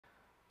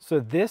So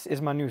this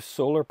is my new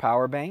solar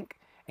power bank,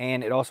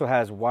 and it also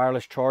has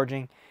wireless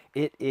charging.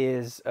 It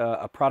is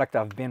a product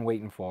I've been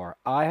waiting for.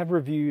 I have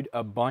reviewed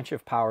a bunch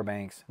of power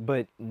banks,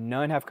 but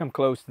none have come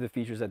close to the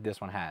features that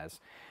this one has.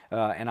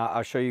 And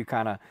I'll show you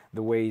kind of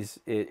the ways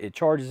it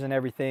charges and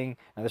everything.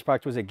 Now this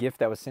product was a gift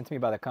that was sent to me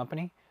by the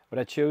company, but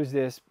I chose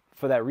this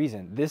for that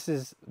reason. This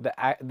is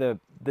the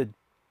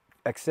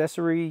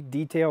accessory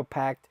detail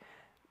packed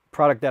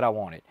product that I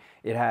wanted.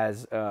 It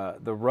has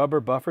the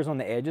rubber buffers on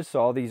the edges, so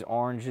all these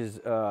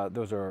oranges,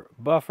 those are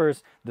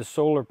buffers, the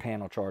solar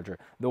panel charger,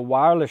 the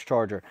wireless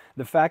charger,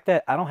 the fact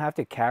that I don't have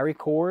to carry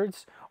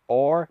cords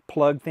or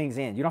plug things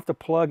in. You don't have to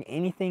plug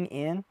anything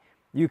in.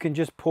 You can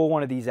just pull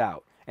one of these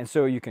out. And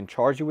so you can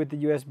charge it with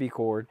the USB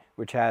cord,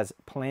 which has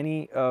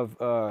plenty of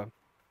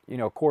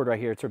cord right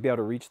here to be able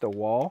to reach the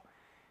wall.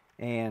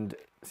 And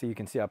so you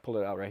can see I pull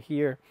it out right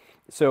here.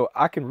 So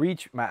I can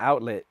reach my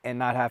outlet and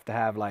not have to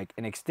have like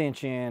an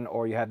extension,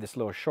 or you have this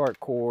little short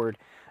cord.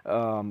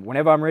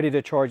 Whenever I'm ready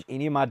to charge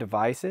any of my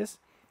devices,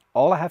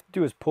 all I have to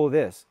do is pull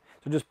this.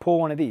 So just pull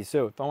one of these.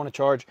 So if I want to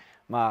charge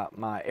my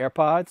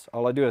AirPods,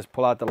 all I do is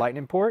pull out the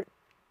lightning port,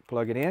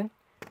 plug it in,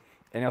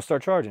 and it'll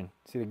start charging.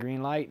 See the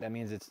green light? That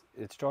means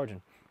it's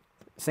charging.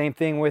 Same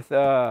thing with if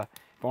I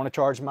want to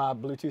charge my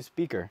Bluetooth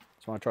speaker.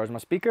 So I want to charge my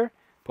speaker,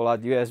 pull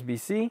out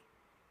USB-C,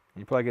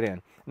 you plug it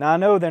in. Now I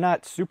know they're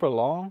not super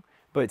long,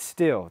 but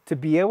still, to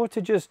be able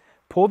to just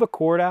pull the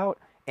cord out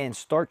and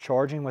start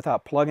charging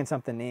without plugging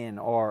something in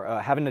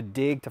or having to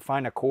dig to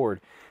find a cord,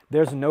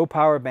 there's no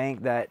power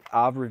bank that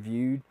I've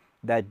reviewed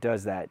that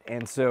does that.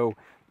 And so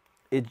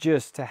it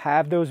just, to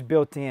have those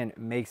built in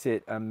makes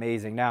it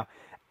amazing. Now,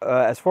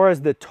 as far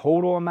as the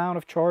total amount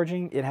of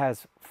charging, it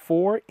has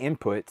 4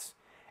 inputs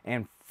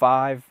and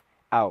 5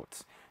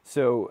 outs.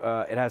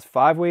 So it has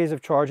 5 ways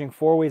of charging,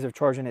 4 ways of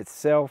charging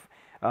itself,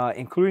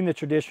 including the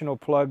traditional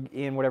plug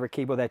in whatever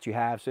cable that you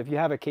have. So if you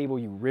have a cable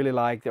you really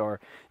liked, or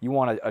you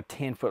want a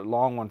 10-foot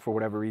long one for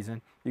whatever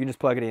reason, you can just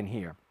plug it in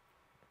here.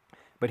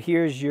 But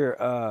here's your,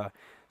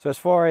 so as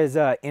far as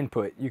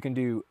input, you can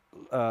do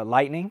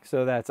Lightning,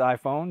 so that's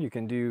iPhone. You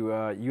can do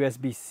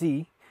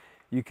USB-C.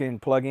 You can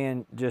plug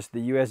in just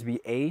the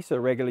USB-A, so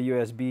regular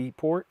USB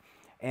port.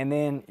 And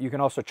then you can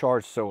also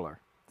charge solar.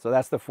 So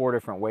that's the 4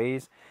 different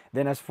ways.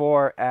 Then as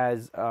far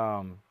as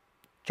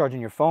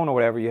charging your phone or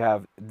whatever, you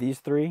have these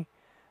 3.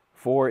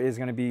 4 is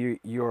going to be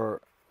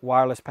your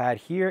wireless pad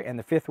here, and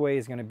the 5th way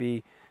is going to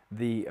be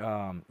the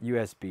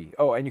USB.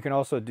 Oh, and you can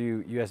also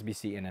do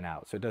USB-C in and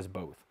out, so it does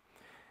both.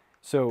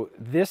 So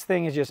this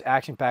thing is just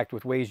action-packed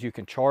with ways you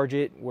can charge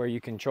it, where you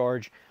can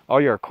charge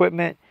all your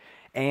equipment.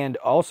 And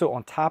also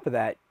on top of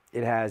that,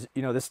 it has,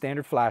 the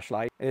standard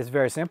flashlight. It's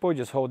very simple.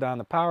 Just hold down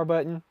the power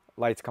button,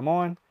 lights come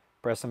on,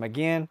 press them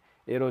again.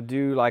 It'll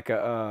do like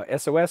a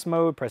SOS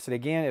mode, press it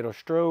again, it'll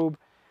strobe,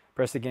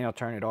 press it again, it'll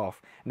turn it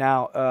off.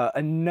 Now,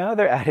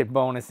 another added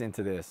bonus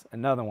into this,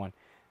 another one,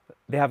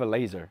 they have a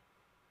laser.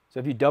 So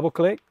if you double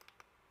click,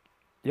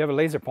 you have a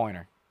laser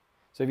pointer.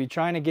 So if you're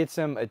trying to get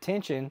some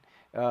attention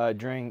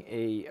during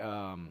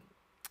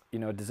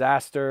a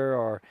disaster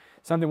or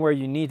something where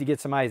you need to get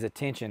somebody's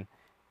attention,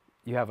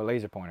 you have a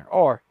laser pointer.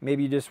 Or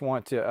maybe you just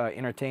want to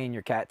entertain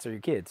your cats or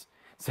your kids.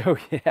 So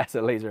it has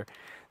a laser.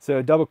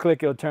 So double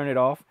click, it'll turn it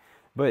off.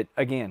 But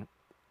again,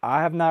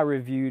 I have not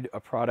reviewed a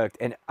product,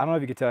 and I don't know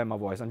if you can tell in my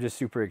voice, I'm just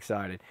super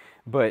excited.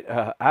 But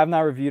I have not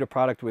reviewed a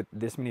product with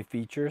this many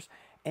features.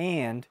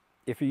 And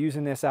if you're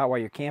using this out while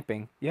you're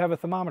camping, you have a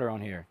thermometer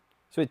on here.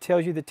 So it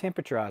tells you the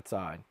temperature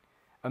outside.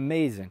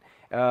 Amazing.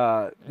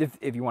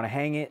 If you want to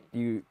hang it,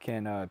 you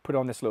can put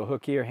on this little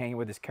hook here, hang it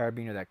with this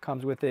carabiner that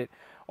comes with it,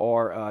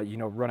 or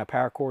run a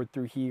power cord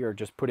through here, or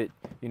just put it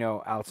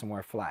out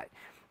somewhere flat.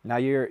 Now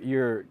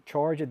your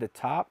charge at the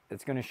top,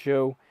 it's going to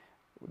show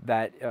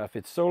that if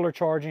it's solar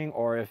charging,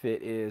 or if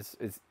it's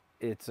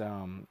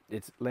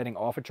letting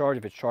off a charge,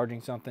 if it's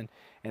charging something.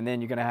 And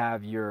then you're going to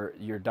have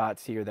your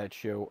dots here that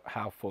show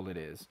how full it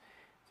is.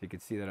 So you can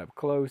see that up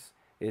close.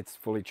 It's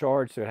fully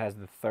charged, so it has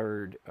the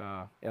 3rd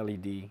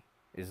LED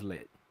is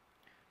lit.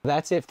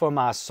 That's it for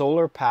my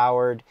solar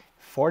powered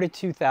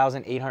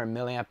 42,800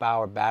 milliamp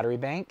hour battery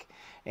bank.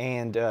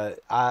 And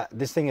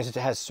this thing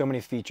has so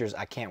many features,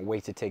 I can't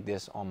wait to take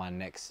this on my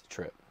next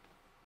trip.